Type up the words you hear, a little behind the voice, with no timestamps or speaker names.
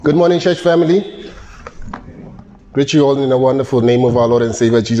Good morning, church family. Greet you all in the wonderful name of our Lord and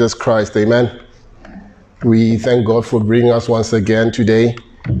Savior Jesus Christ. Amen. We thank God for bringing us once again today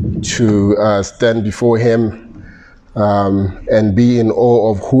to stand before Him and be in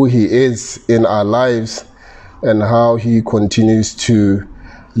awe of who He is in our lives and how He continues to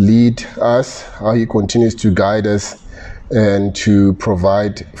lead us, how He continues to guide us and to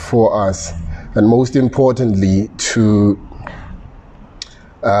provide for us, and most importantly, to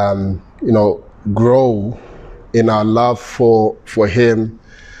grow in our love for Him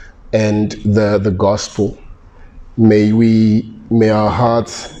and the gospel. May our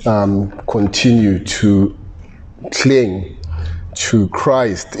hearts continue to cling to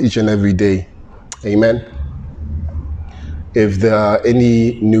Christ each and every day. Amen. If there are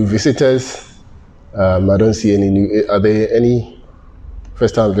any new visitors, I don't see any new. Are there any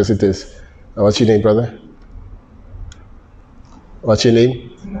first-time visitors? What's your name, brother? What's your name?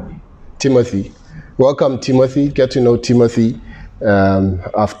 Timothy. Welcome, Timothy. Get to know Timothy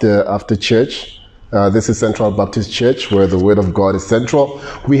after church. This is Central Baptist Church, where the Word of God is central.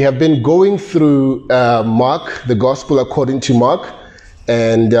 We have been going through Mark, the Gospel according to Mark,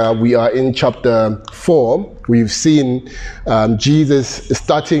 and we are in chapter 4. We've seen Jesus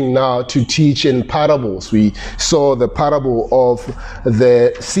starting now to teach in parables. We saw the parable of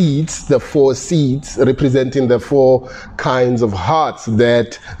the seeds, the 4 seeds, representing the 4 kinds of hearts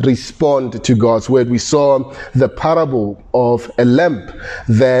that respond to God's word. We saw the parable of a lamp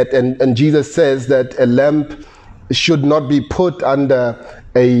and Jesus says that a lamp should not be put under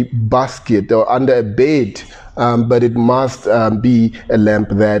a basket or under a bed, but it must be a lamp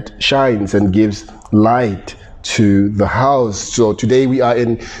that shines and gives light to the house. So today we are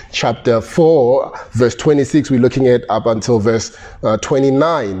in chapter 4, verse 26. We're looking at up until verse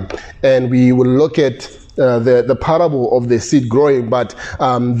 29, and we will look at the parable of the seed growing. But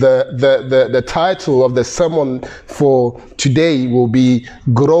the title of the sermon for today will be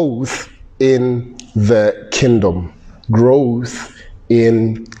Growth in the Kingdom. Growth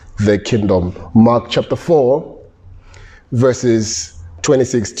in the Kingdom. Mark chapter 4, verses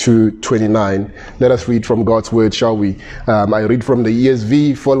 26 to 29. Let us read from God's word, shall we? I read from the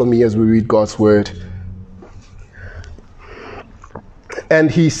ESV. Follow me as we read God's word.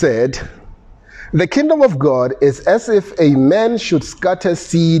 And he said, "The kingdom of God is as if a man should scatter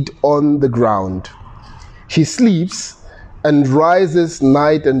seed on the ground. He sleeps and rises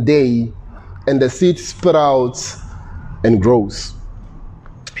night and day, and the seed sprouts and grows.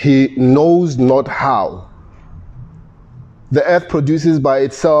 He knows not how. The earth produces by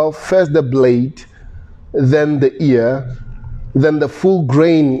itself first the blade, then the ear, then the full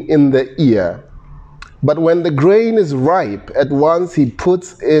grain in the ear. But when the grain is ripe, at once he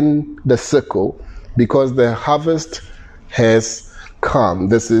puts in the sickle, because the harvest has come."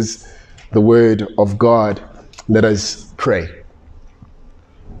 This is the word of God. Let us pray.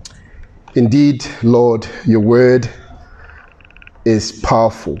 Indeed, Lord, your word is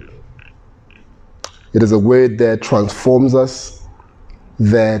powerful. It is a word that transforms us,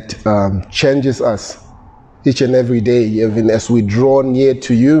 that changes us each and every day. Even as we draw near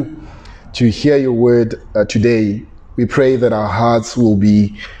to you to hear your word today, we pray that our hearts will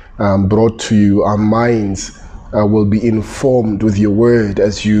be brought to you, our minds will be informed with your word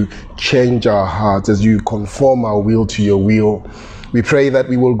as you change our hearts, as you conform our will to your will. We pray that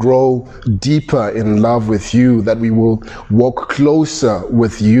we will grow deeper in love with you, that we will walk closer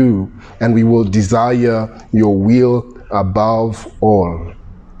with you, and we will desire your will above all.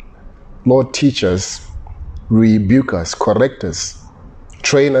 Lord, teach us, rebuke us, correct us,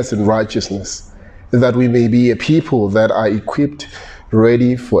 train us in righteousness, that we may be a people that are equipped,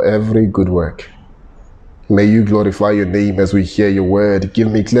 ready for every good work. May you glorify your name as we hear your word.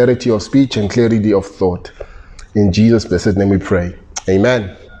 Give me clarity of speech and clarity of thought. In Jesus' blessed name we pray. Amen.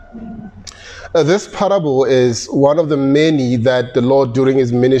 This parable is one of the many that the Lord during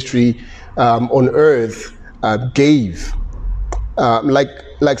his ministry on earth gave.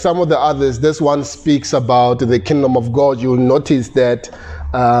 Like some of the others, this one speaks about the kingdom of God. You'll notice that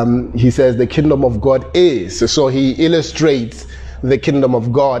he says the kingdom of God is. So he illustrates the kingdom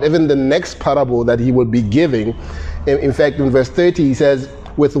of God. Even the next parable that he will be giving, in fact, in verse 30, he says,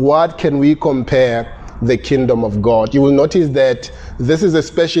 "With what can we compare the kingdom of God?" You will notice that this is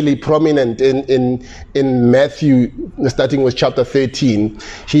especially prominent in Matthew, starting with chapter 13.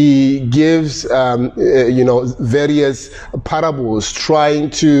 He gives various parables trying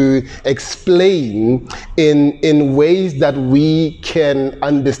to explain in ways that we can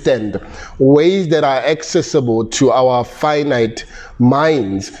understand, ways that are accessible to our finite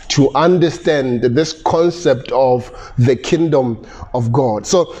minds to understand this concept of the kingdom of God.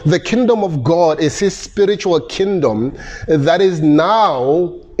 So the kingdom of God is his spiritual kingdom that is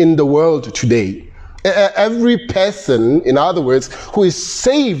now in the world today. Every person, in other words, who is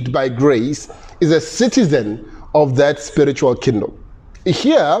saved by grace is a citizen of that spiritual kingdom.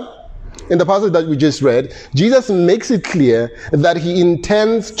 Here, in the passage that we just read, Jesus makes it clear that he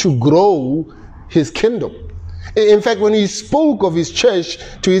intends to grow his kingdom. In fact, when he spoke of his church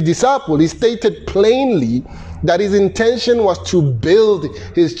to his disciples, he stated plainly that his intention was to build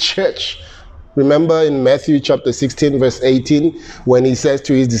his church. Remember in Matthew chapter 16, verse 18, when he says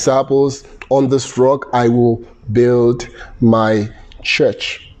to his disciples, "On this rock I will build my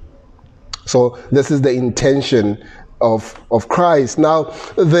church." So this is the intention of Christ. Now,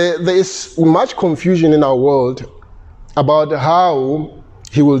 there is much confusion in our world about how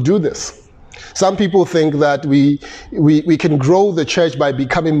he will do this. Some people think that we can grow the church by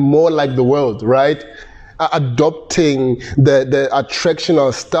becoming more like the world, right? Adopting the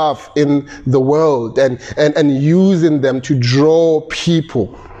attractional stuff in the world and using them to draw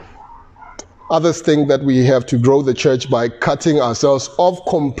people. Others think that we have to grow the church by cutting ourselves off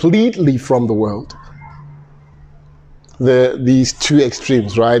completely from the world. These two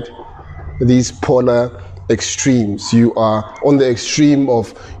extremes, right? These polar extremes. You are on the extreme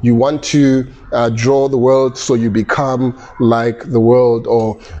of you want to draw the world so you become like the world,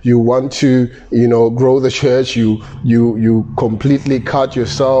 or you want to grow the church, you completely cut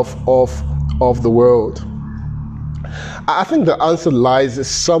yourself off of the world. I think the answer lies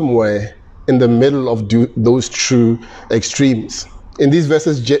somewhere in the middle of those two extremes. In these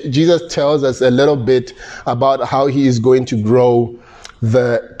verses, Jesus tells us a little bit about how he is going to grow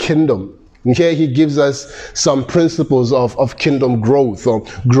the kingdom. And here he gives us some principles of kingdom growth, or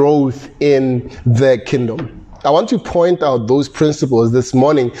growth in the kingdom. I want to point out those principles this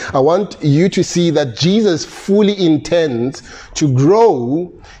morning. I want you to see that Jesus fully intends to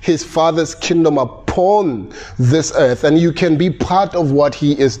grow his Father's kingdom upon this earth, and you can be part of what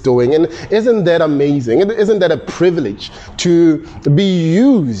he is doing. And isn't that amazing? Isn't that a privilege to be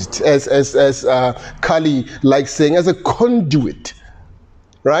used, as Kali likes saying, as a conduit,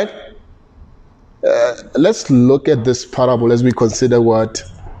 right? Let's look at this parable as we consider what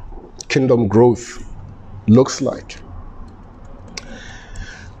kingdom growth looks like.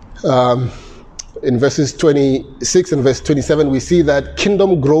 In verses 26 and verse 27, we see that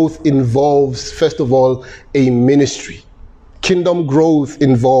kingdom growth involves, first of all, a ministry. Kingdom growth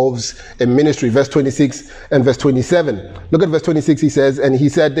involves a ministry. Verse 26 and verse 27. Look at verse 26. He says, "And he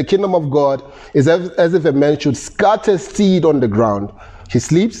said, the kingdom of God is as if a man should scatter seed on the ground. He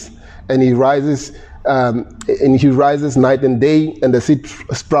sleeps and he rises night and day, and the seed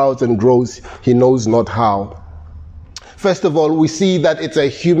sprouts and grows, he knows not how." First of all, we see that it's a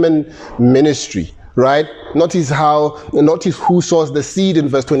human ministry, right? Notice who sows the seed in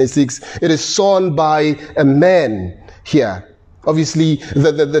verse 26. It is sown by a man here. Obviously,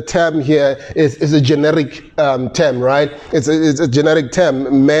 the term here is a generic term, right? It's a generic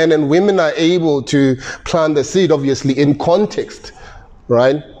term. Men and women are able to plant the seed, obviously, in context,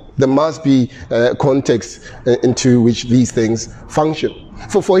 right? There must be context into which these things function.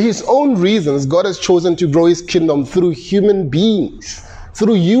 For his own reasons, God has chosen to grow his kingdom through human beings,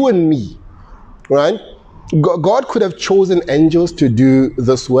 through you and me, right? God could have chosen angels to do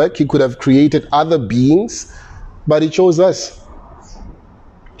this work. He could have created other beings, but he chose us.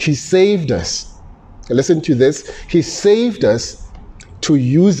 He saved us. Listen to this. He saved us to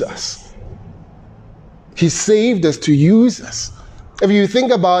use us. He saved us to use us. If you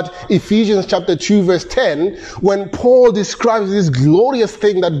think about Ephesians chapter 2 verse 10, when Paul describes this glorious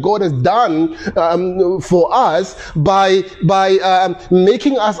thing that God has done for us by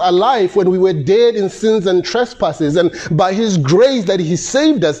making us alive when we were dead in sins and trespasses, and by his grace that he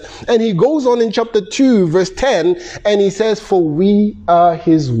saved us. And he goes on in chapter 2 verse 10 and he says, "For we are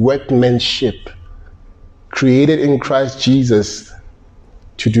his workmanship, created in Christ Jesus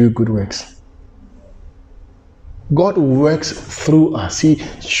to do good works." God works through us. He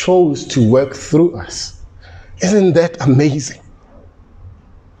chose to work through us. Isn't that amazing?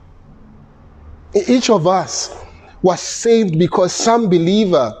 Each of us was saved because some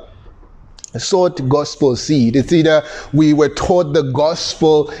believer sowed gospel seed. It's either we were taught the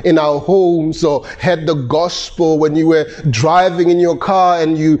gospel in our homes, or had the gospel when you were driving in your car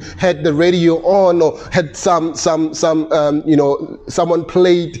and you had the radio on, or had someone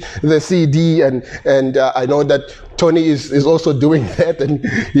played the CD, and I know that Tony is also doing that, and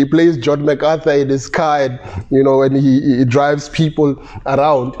he plays John MacArthur in his car, and, and he drives people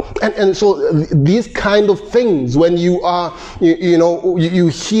around. And so these kind of things, when you are, you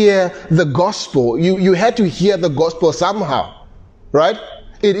hear the gospel, you had to hear the gospel somehow, right?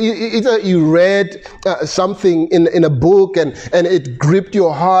 Either you read something in a book and it gripped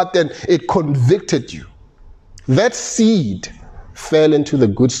your heart and it convicted you. That seed fell into the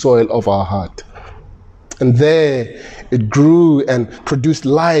good soil of our heart. And there it grew and produced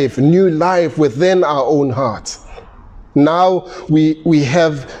life, new life within our own hearts. Now we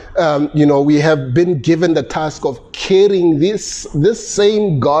have been given the task of carrying this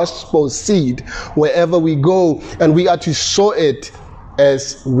same gospel seed wherever we go, and we are to sow it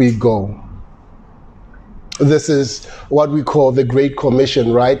as we go. This is what we call the Great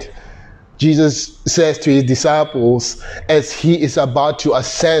Commission, right? Jesus says to his disciples as he is about to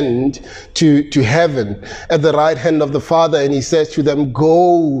ascend to heaven at the right hand of the Father, and he says to them,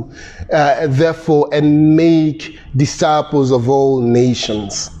 go therefore and make disciples of all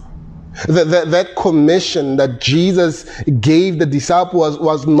nations. That commission that Jesus gave the disciples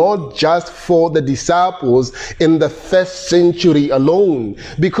was not just for the disciples in the first century alone.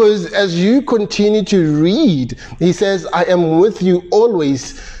 Because as you continue to read, he says, I am with you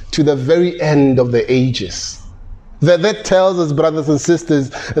always to the very end of the ages. That tells us, brothers and sisters,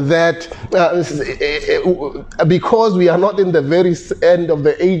 that because we are not in the very end of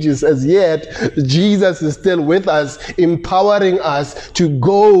the ages as yet, Jesus is still with us, empowering us to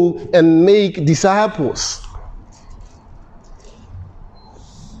go and make disciples.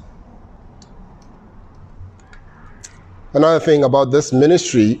 Another thing about this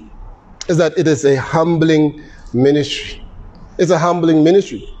ministry is that it is a humbling ministry. It's a humbling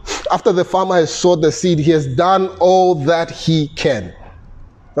ministry. After the farmer has sowed the seed, he has done all that he can.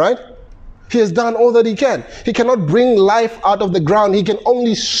 Right? He has done all that he can. He cannot bring life out of the ground. He can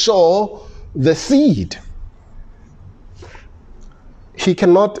only sow the seed. He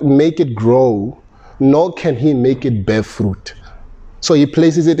cannot make it grow, nor can he make it bear fruit. So he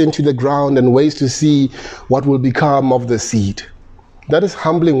places it into the ground and waits to see what will become of the seed. That is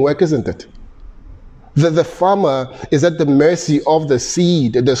humbling work, isn't it? The farmer is at the mercy of the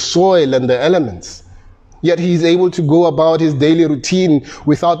seed, the soil, and the elements. Yet he is able to go about his daily routine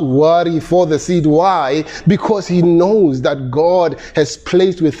without worry for the seed. Why? Because he knows that God has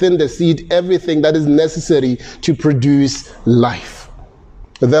placed within the seed everything that is necessary to produce life.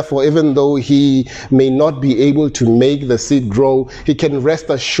 Therefore, even though he may not be able to make the seed grow, he can rest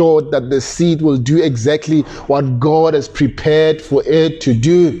assured that the seed will do exactly what God has prepared for it to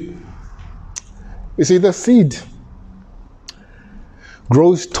do. You see, the seed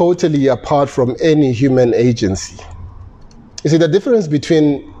grows totally apart from any human agency. You see, the difference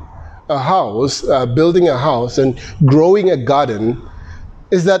between a house, building a house, and growing a garden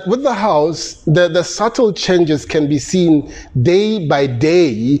is that with the house, the subtle changes can be seen day by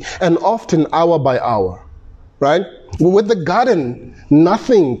day and often hour by hour, right? With the garden,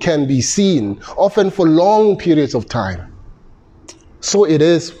 nothing can be seen, often for long periods of time. So it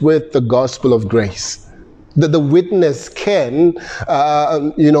is with the gospel of grace. That the witness can,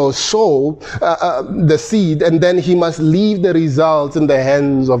 sow the seed, and then he must leave the results in the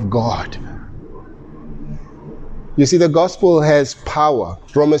hands of God. You see, the gospel has power.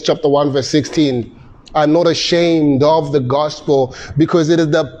 Romans chapter 1 verse 16. I'm not ashamed of the gospel because it is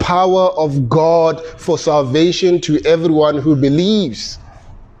the power of God for salvation to everyone who believes.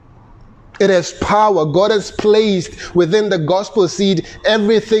 It has power. God has placed within the gospel seed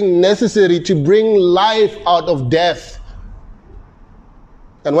everything necessary to bring life out of death.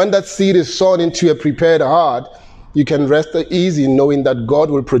 And when that seed is sown into a prepared heart, you can rest easy knowing that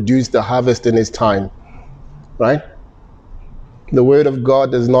God will produce the harvest in his time. Right? The word of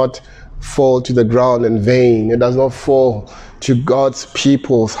God does not fall to the ground in vain. It does not fall to God's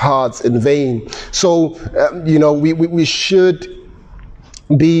people's hearts in vain. So, we should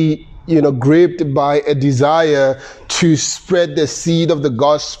be gripped by a desire to spread the seed of the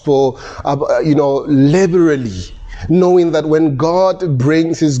gospel, liberally, knowing that when God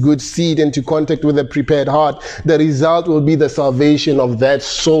brings his good seed into contact with a prepared heart, the result will be the salvation of that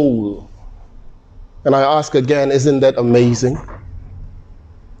soul. And I ask again, isn't that amazing?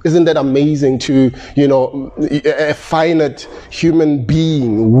 Isn't that amazing to, a finite human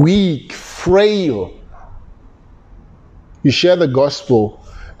being, weak, frail? You share the gospel,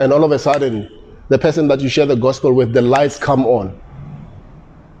 and all of a sudden, the person that you share the gospel with, the lights come on.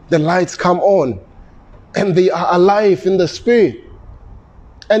 The lights come on. And they are alive in the spirit.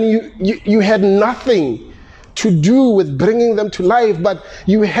 And you had nothing to do with bringing them to life, but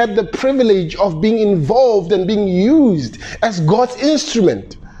you had the privilege of being involved and being used as God's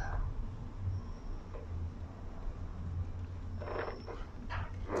instrument.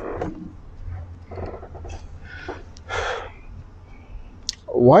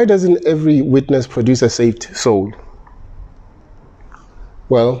 Why doesn't every witness produce a saved soul?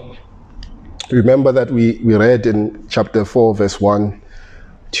 Well, remember that we read in chapter 4, verse 1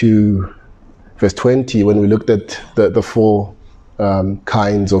 to verse 20, when we looked at the four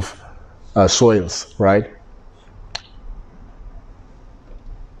kinds of soils, right?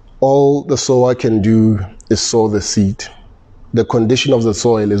 All the sower can do is sow the seed. The condition of the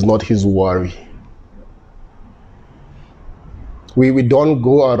soil is not his worry. We don't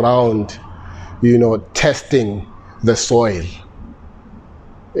go around, testing the soil.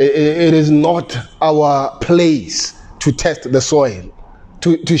 It is not our place to test the soil,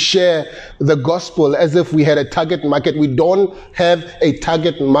 to share the gospel as if we had a target market. We don't have a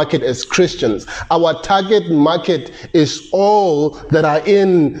target market as Christians. Our target market is all that are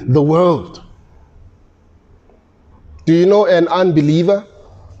in the world. Do you know an unbeliever?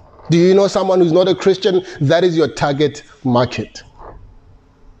 Do you know someone who's not a Christian? That is your target market.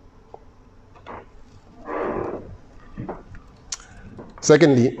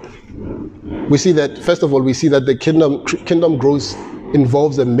 Secondly, we see that, first of all, we see that the kingdom growth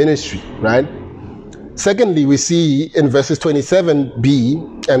involves a ministry, right? Secondly, we see in verses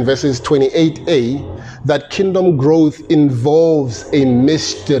 27b and verses 28a that kingdom growth involves a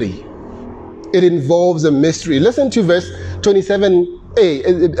mystery. It involves a mystery. Listen to verse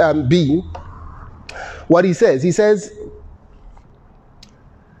 27b, what he says. He says,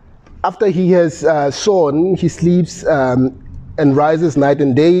 after he has sown, he sleeps and rises night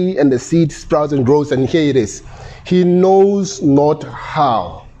and day, and the seed sprouts and grows. And here it is. He knows not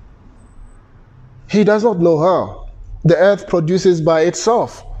how. He does not know how. The earth produces by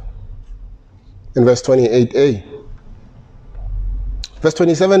itself. In verse 28a. Verse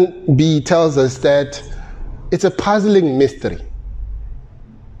 27b tells us that it's a puzzling mystery.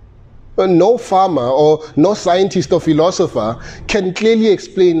 No farmer or no scientist or philosopher can clearly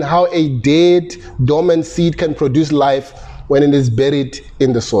explain how a dead, dormant seed can produce life when it is buried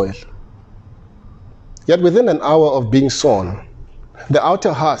in the soil. Yet within an hour of being sown, the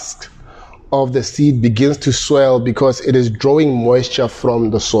outer husk of the seed begins to swell because it is drawing moisture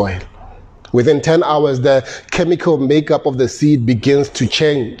from the soil. Within 10 hours, the chemical makeup of the seed begins to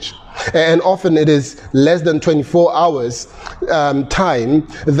change. And often it is less than 24 hours time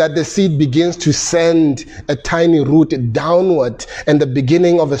that the seed begins to send a tiny root downward and the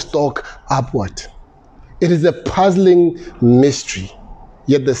beginning of a stalk upward. It is a puzzling mystery,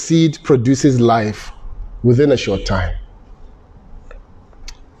 yet the seed produces life within a short time.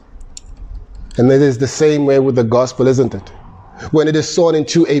 And it is the same way with the gospel, isn't it? When it is sown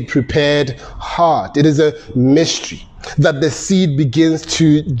into a prepared heart, it is a mystery that the seed begins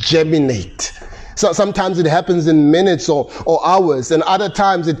to germinate. So sometimes it happens in minutes or hours, and other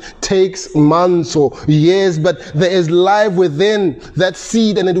times it takes months or years, but there is life within that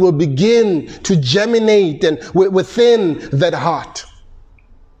seed, and it will begin to germinate and within that heart.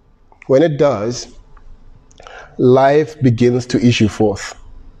 When it does, life begins to issue forth.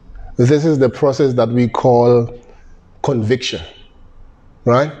 This is the process that we call conviction,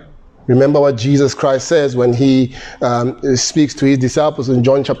 right? Remember what Jesus Christ says when he speaks to his disciples in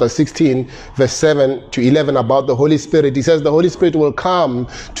John chapter 16, verse 7 to 11 about the Holy Spirit. He says the Holy Spirit will come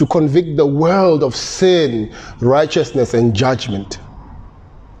to convict the world of sin, righteousness, and judgment.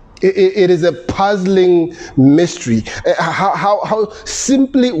 It is a puzzling mystery. How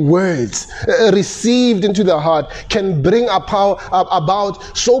simply words received into the heart can bring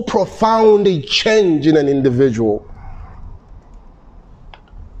about so profound a change in an individual.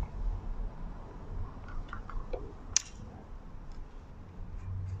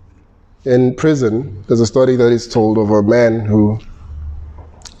 In prison, there's a story that is told of a man who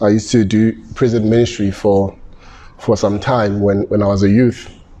I used to do prison ministry for some time when I was a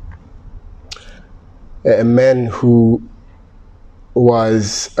youth. A man who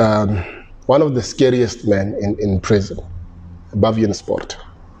was one of the scariest men in prison, Bavian Sport.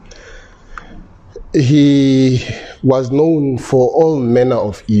 He was known for all manner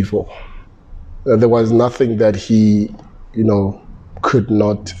of evil. There was nothing that he, could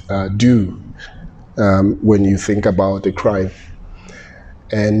not do when you think about a crime.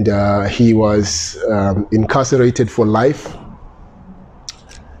 And he was incarcerated for life.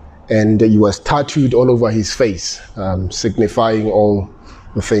 And he was tattooed all over his face, signifying all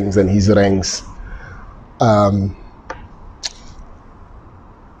the things and his ranks.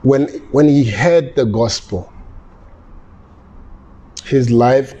 When he heard the gospel, his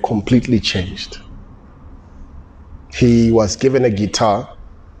life completely changed. He was given a guitar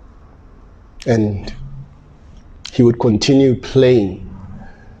and he would continue playing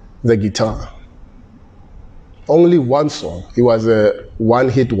the guitar. Only one song. He was a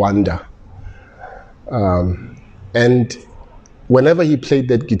one-hit wonder. And whenever he played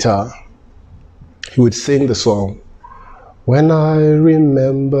that guitar, he would sing the song, "When I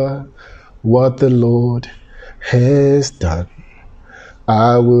remember what the Lord has done,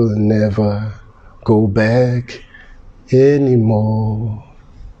 I will never go back anymore."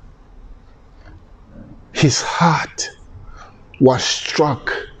 His heart was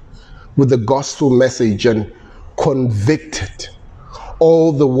struck with the gospel message and convicted.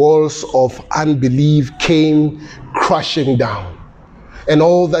 All the walls of unbelief came crashing down. And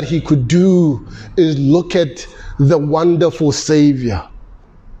all that he could do is look at the wonderful Savior.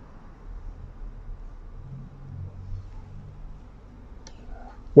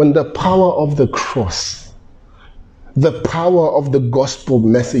 When the power of the cross, the power of the gospel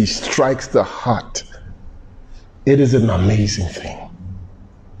message strikes the heart, it is an amazing thing.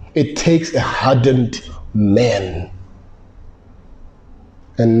 It takes a hardened man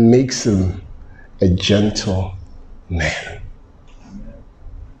and makes him a gentle man.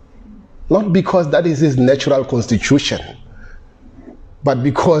 Not because that is his natural constitution, but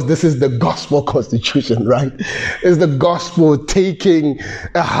because this is the gospel constitution, right? It's the gospel taking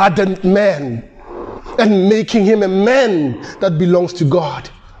a hardened man and making him a man that belongs to God.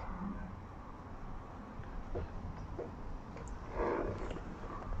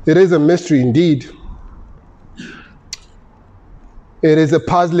 It is a mystery indeed. It is a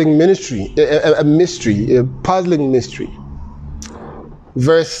puzzling mystery, a puzzling mystery.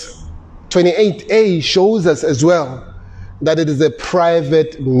 Verse 28a shows us as well that it is a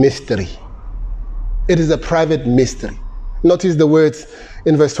private mystery. It is a private mystery. Notice the words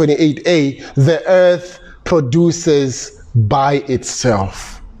in verse 28a, the earth produces by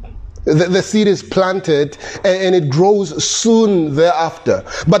itself. The seed is planted and it grows soon thereafter.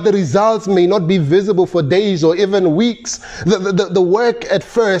 But the results may not be visible for days or even weeks. The work at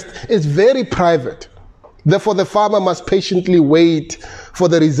first is very private. Therefore, the farmer must patiently wait for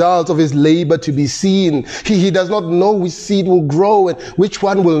the results of his labor to be seen. He does not know which seed will grow and which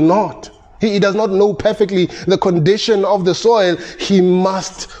one will not. He does not know perfectly the condition of the soil. He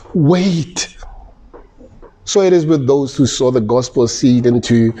must wait. So it is with those who sow the gospel seed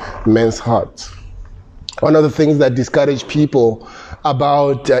into men's hearts. One of the things that discourage people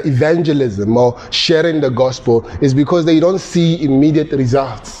about evangelism or sharing the gospel is because they don't see immediate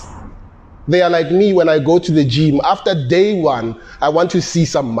results. They are like me when I go to the gym. After day one, I want to see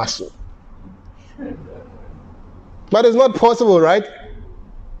some muscle. But it's not possible, right?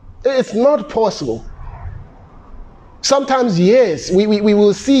 It's not possible. Sometimes, yes, we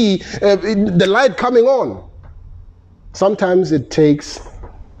will see the light coming on. Sometimes it takes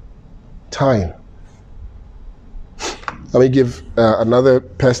time. Let me give another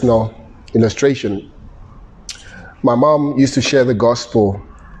personal illustration. My mom used to share the gospel,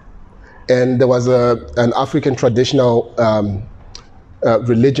 and there was an African traditional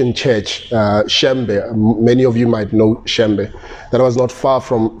religion church, Shembe. Many of you might know Shembe. That was not far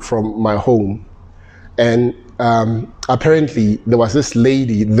from my home. And apparently there was this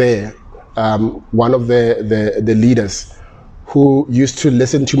lady there, one of the leaders, who used to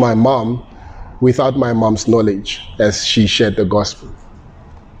listen to my mom without my mom's knowledge as she shared the gospel.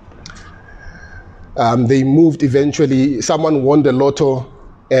 They moved eventually. Someone won the lotto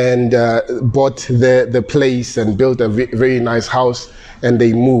and bought the place and built a very nice house, and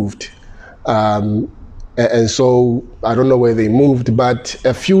they moved. And so I don't know where they moved, but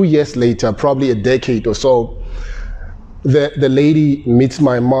a few years later, probably a decade or so, the lady meets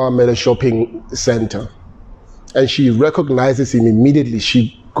my mom at a shopping center, and she recognizes him immediately.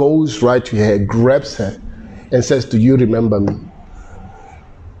 She goes right to her, grabs her, and says, "Do you remember me?"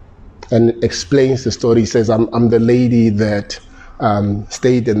 And explains the story. He says, I'm the lady that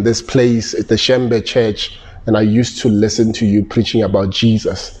stayed in this place at the Shembe church, and I used to listen to you preaching about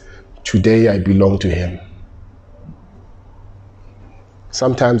Jesus. Today I belong to him.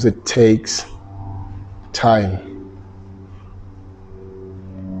 Sometimes it takes time.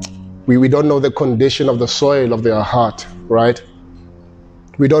 We don't know the condition of the soil of their heart, right?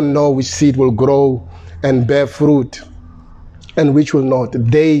 We don't know which seed will grow and bear fruit and which will not.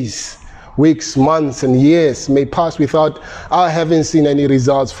 Days, weeks, months, and years may pass without our having seen any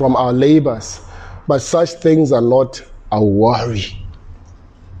results from our labors. But such things are not our worry.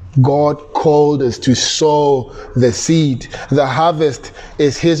 God called us to sow the seed. The harvest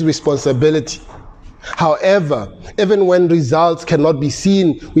is his responsibility. However, even when results cannot be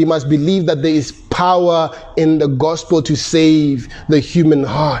seen, we must believe that there is power in the gospel to save the human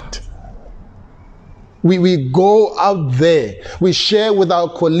heart. We go out there, we share with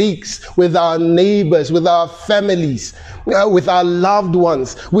our colleagues, with our neighbors, with our families, with our loved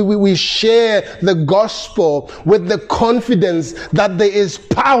ones. We share the gospel with the confidence that there is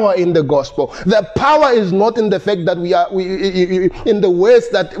power in the gospel. The power is not in the fact that we in the words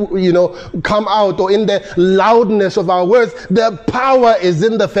that come out, or in the loudness of our words. The power is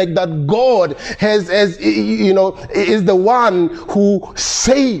in the fact that God is the one who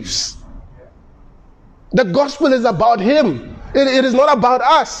saves. The gospel is about Him. It is not about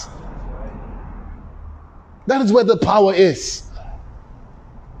us. That is where the power is.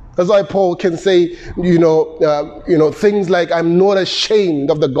 That's why Paul can say, things like, I'm not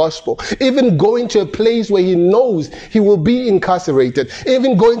ashamed of the gospel. Even going to a place where he knows he will be incarcerated.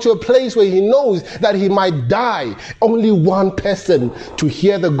 Even going to a place where he knows that he might die. Only one person to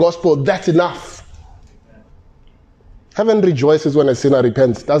hear the gospel, that's enough. Heaven rejoices when a sinner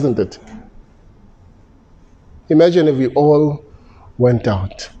repents, doesn't it? Imagine if we all went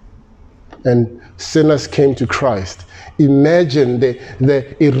out and sinners came to Christ. Imagine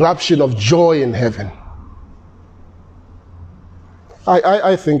the eruption of joy in heaven.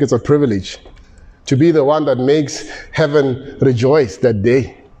 I think it's a privilege to be the one that makes heaven rejoice that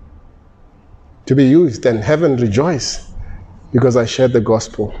day. To be used and heaven rejoice because I shared the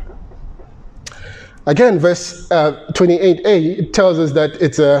gospel. Again, verse 28a, it tells us that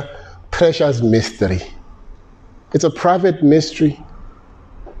it's a precious mystery. It's a private mystery,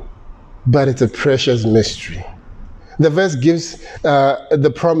 but it's a precious mystery. The verse gives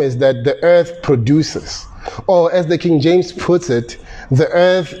the promise that the earth produces, or as the King James puts it, the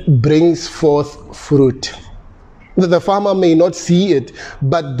earth brings forth fruit. The farmer may not see it,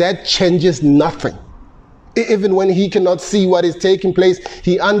 but that changes nothing. Even when he cannot see what is taking place,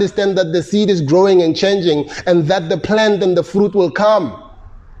 he understands that the seed is growing and changing, and that the plant and the fruit will come.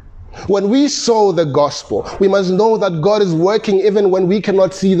 When we sow the gospel, we must know that God is working even when we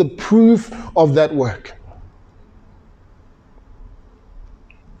cannot see the proof of that work.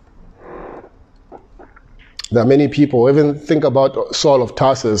 There are many people, even think about Saul of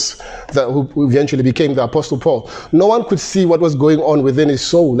Tarsus, who eventually became the Apostle Paul. No one could see what was going on within his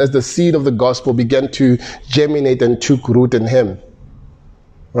soul as the seed of the gospel began to germinate and took root in him.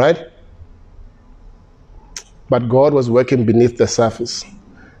 Right? But God was working beneath the surface.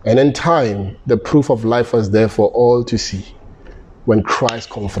 And in time, the proof of life was there for all to see when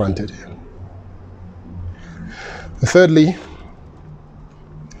Christ confronted him. Thirdly,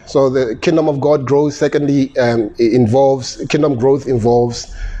 so the kingdom of God grows. Secondly, kingdom growth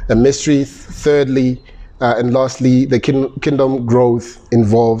involves a mystery. Thirdly, and lastly, the kingdom growth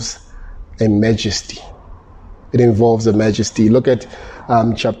involves a majesty. It involves a majesty. Look at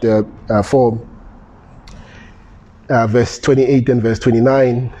chapter 4. Verse 28 and verse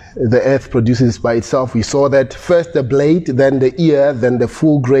 29, the earth produces by itself. We saw that first the blade, then the ear, then the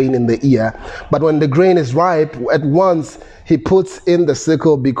full grain in the ear. But when the grain is ripe, at once he puts in the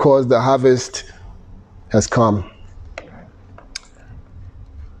sickle because the harvest has come.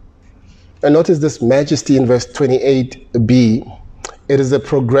 And notice this majesty in verse 28b. It is a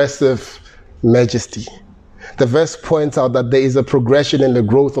progressive majesty. The verse points out that there is a progression in the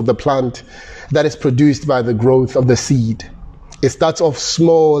growth of the plant that is produced by the growth of the seed. It starts off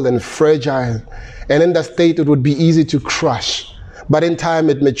small and fragile, and in that state it would be easy to crush, but in time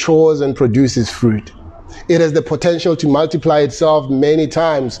it matures and produces fruit. It has the potential to multiply itself many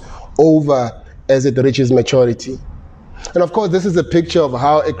times over as it reaches maturity. And of course, this is a picture of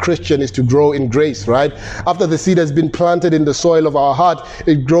how a Christian is to grow in grace, right? After the seed has been planted in the soil of our heart,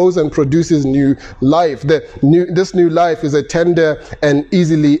 it grows and produces new life. This new life is a tender and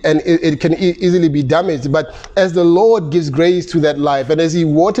it can easily be damaged. But as the Lord gives grace to that life, and as He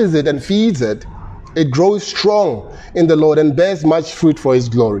waters it and feeds it, it grows strong in the Lord and bears much fruit for His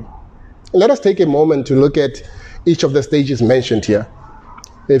glory. Let us take a moment to look at each of the stages mentioned here.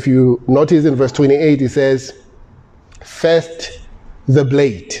 If you notice in verse 28, it says, first the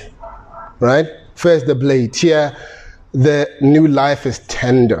blade, right? First the blade. Here, the new life is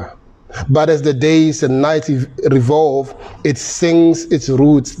tender. But as the days and nights revolve, it sinks its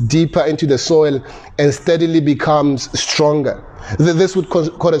roots deeper into the soil and steadily becomes stronger. This would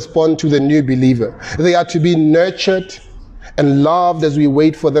correspond to the new believer. They are to be nurtured and loved as we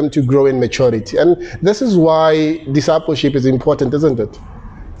wait for them to grow in maturity. And this is why discipleship is important, isn't it?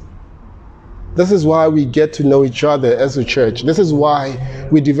 This is why we get to know each other as a church. This is why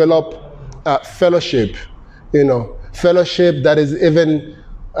we develop fellowship, fellowship that is even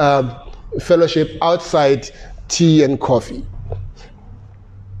fellowship outside tea and coffee.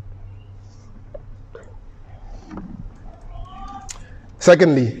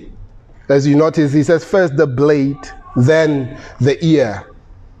 Secondly, as you notice, he says first the blade, then the ear.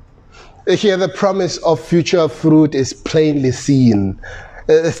 Here the promise of future fruit is plainly seen.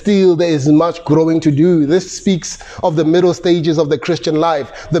 Still, there is much growing to do. This speaks of the middle stages of the Christian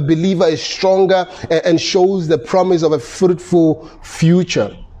life. The believer is stronger and shows the promise of a fruitful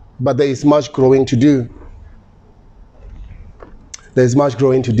future. But there is much growing to do. There is much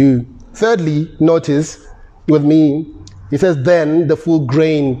growing to do. Thirdly, notice with me, he says, then the full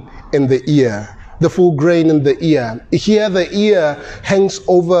grain in the ear. The full grain in the ear. Here the ear hangs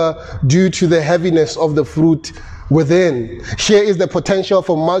over due to the heaviness of the fruit within. Here is the potential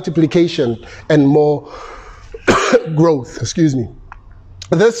for multiplication and more growth. Excuse me.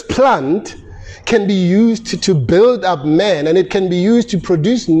 This plant can be used to build up men, and it can be used to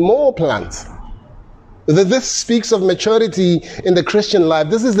produce more plants. This speaks of maturity in the Christian life.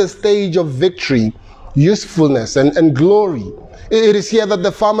 This is the stage of victory, usefulness, and glory. It is here that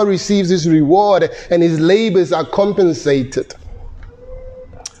the farmer receives his reward and his labors are compensated.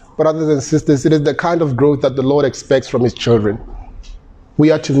 Brothers and sisters, it is the kind of growth that the Lord expects from his children.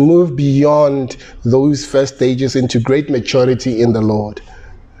 We are to move beyond those first stages into great maturity in the Lord.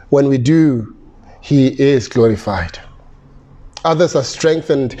 When we do, he is glorified. Others are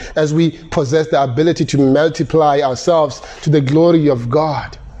strengthened as we possess the ability to multiply ourselves to the glory of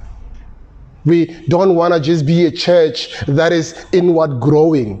God. We don't want to just be a church that is inward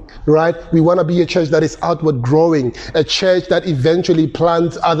growing, right? We want to be a church that is outward growing, a church that eventually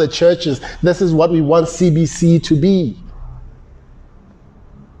plants other churches. This is what we want CBC to be.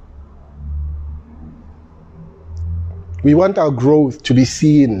 We want our growth to be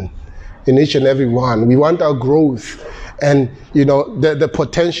seen in each and every one. We want our growth and, the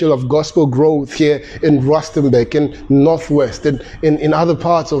potential of gospel growth here in Rustenburg, in Northwest, and in other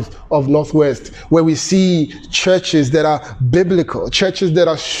parts of Northwest, where we see churches that are biblical, churches that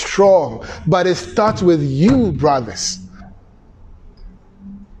are strong. But it starts with you, brothers.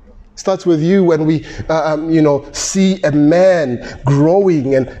 Starts with you when we, see a man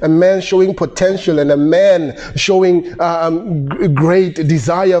growing and a man showing potential and a man showing great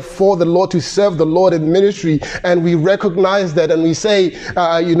desire for the Lord, to serve the Lord in ministry. And we recognize that and we say,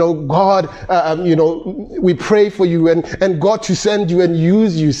 God, we pray for you and God to send you and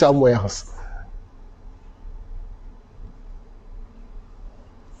use you somewhere else.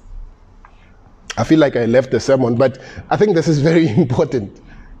 I feel like I left the sermon, but I think this is very important.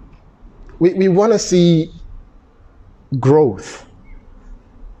 We want to see growth.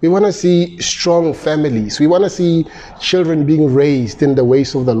 We want to see strong families. We want to see children being raised in the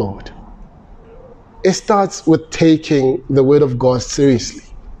ways of the Lord. It starts with taking the Word of God seriously.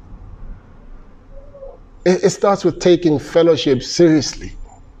 It starts with taking fellowship seriously.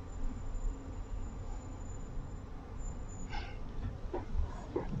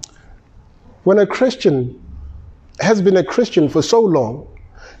 When a Christian has been a Christian for so long,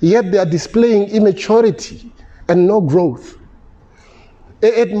 yet they are displaying immaturity and no growth,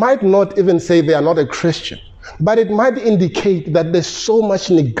 it might not even say they are not a Christian, but it might indicate that there's so much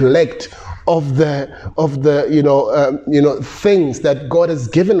neglect of the things that God has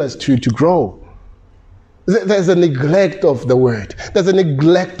given us to grow. There's a neglect of the word. There's a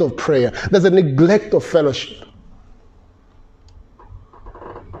neglect of prayer. There's a neglect of fellowship.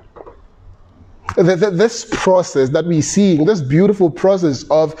 This process that we're seeing, this beautiful process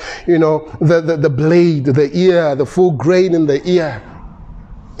of, the blade, the ear, the full grain in the ear,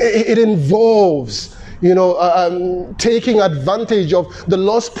 it involves, taking advantage of the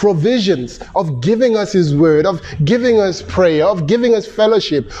Lord's provisions, of giving us his word, of giving us prayer, of giving us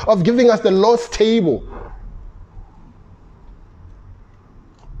fellowship, of giving us the Lord's table.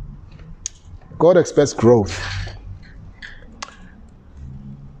 God expects growth.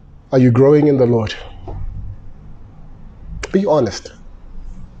 Are you growing in the Lord? Be honest.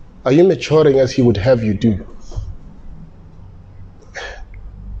 Are you maturing as he would have you do?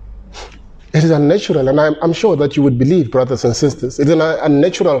 It is unnatural, and I'm sure that you would believe, brothers and sisters, it is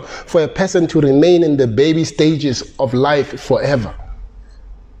unnatural for a person to remain in the baby stages of life forever.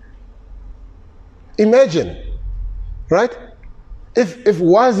 Imagine, right? If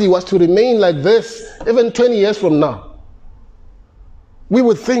Wazi was to remain like this, even 20 years from now, we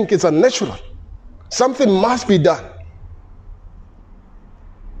would think it's unnatural. Something must be done.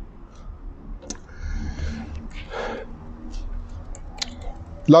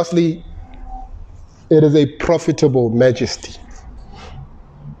 Lastly, it is a profitable majesty.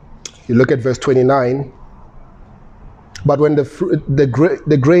 You look at verse 29. But when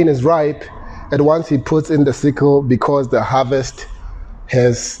the grain is ripe, at once he puts in the sickle because the harvest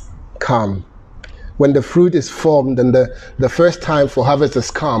has come. When the fruit is formed and the first time for harvest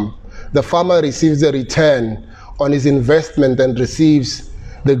has come, the farmer receives a return on his investment and receives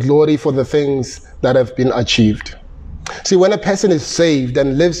the glory for the things that have been achieved. See, when a person is saved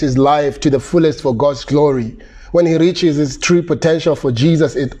and lives his life to the fullest for God's glory, when he reaches his true potential for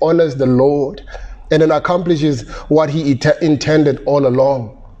Jesus, it honors the Lord and it accomplishes what he intended all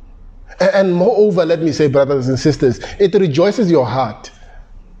along. And moreover, let me say, brothers and sisters, it rejoices your heart.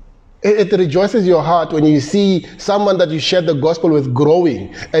 It rejoices your heart when you see someone that you share the gospel with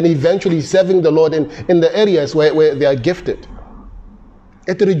growing and eventually serving the Lord in the areas where they are gifted.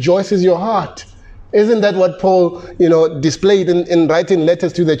 It rejoices your heart. Isn't that what Paul, displayed in writing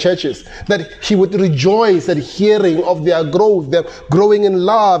letters to the churches? That he would rejoice at hearing of their growth, their growing in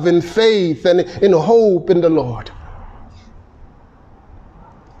love, in faith, and in hope in the Lord.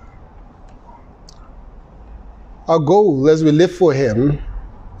 Our goal as we live for him,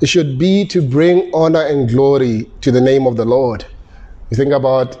 it should be to bring honor and glory to the name of the Lord. You think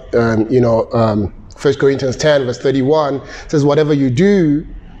about, 1 Corinthians 10, verse 31, it says, whatever you do,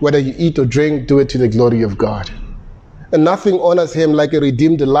 whether you eat or drink, do it to the glory of God. And nothing honors him like a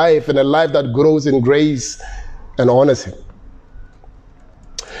redeemed life and a life that grows in grace and honors him.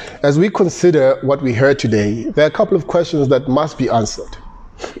 As we consider what we heard today, there are a couple of questions that must be answered.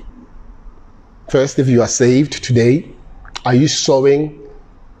 First, if you are saved today, are you sowing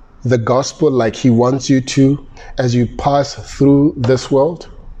the gospel like he wants you to as you pass through this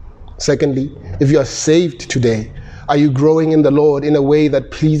world? Secondly, if you are saved today, are you growing in the Lord in a way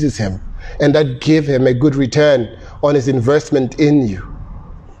that pleases him and that give him a good return on his investment in you?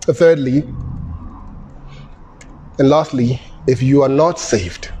 Thirdly, and lastly, if you are not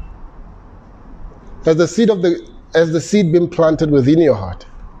saved, has the seed been planted within your heart?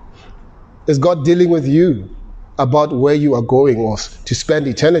 Is God dealing with you about where you are going or to spend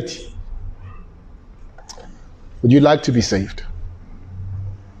eternity? Would you like to be saved?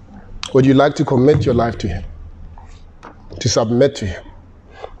 Would you like to commit your life to him? To submit to him?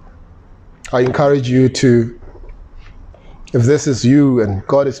 I encourage you to, if this is you and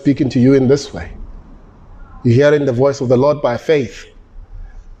God is speaking to you in this way, you're hearing the voice of the Lord by faith,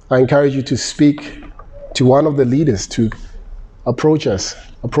 I encourage you to speak to one of the leaders, to approach us,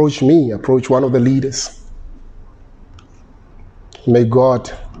 approach me, approach one of the leaders. May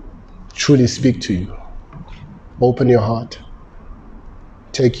God truly speak to you. Open your heart.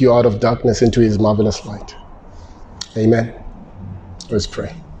 Take you out of darkness into his marvelous light. Amen. Let's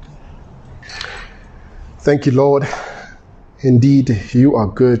pray. Thank you, Lord. Indeed, you are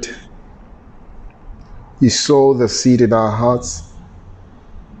good. You sow the seed in our hearts.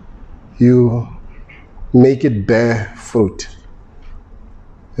 You make it bear fruit.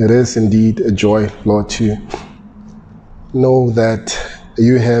 It is indeed a joy, Lord, to know that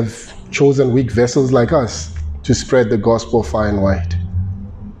you have chosen weak vessels like us to spread the gospel far and wide.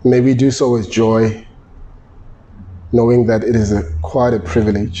 May we do so with joy, knowing that it is quite a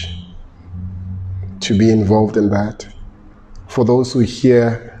privilege to be involved in that. For those who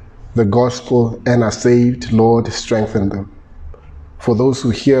hear the gospel and are saved, Lord, strengthen them. For those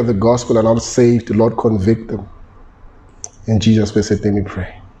who hear the gospel and are not saved, Lord, convict them. In Jesus' blessed name we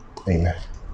pray. Amen.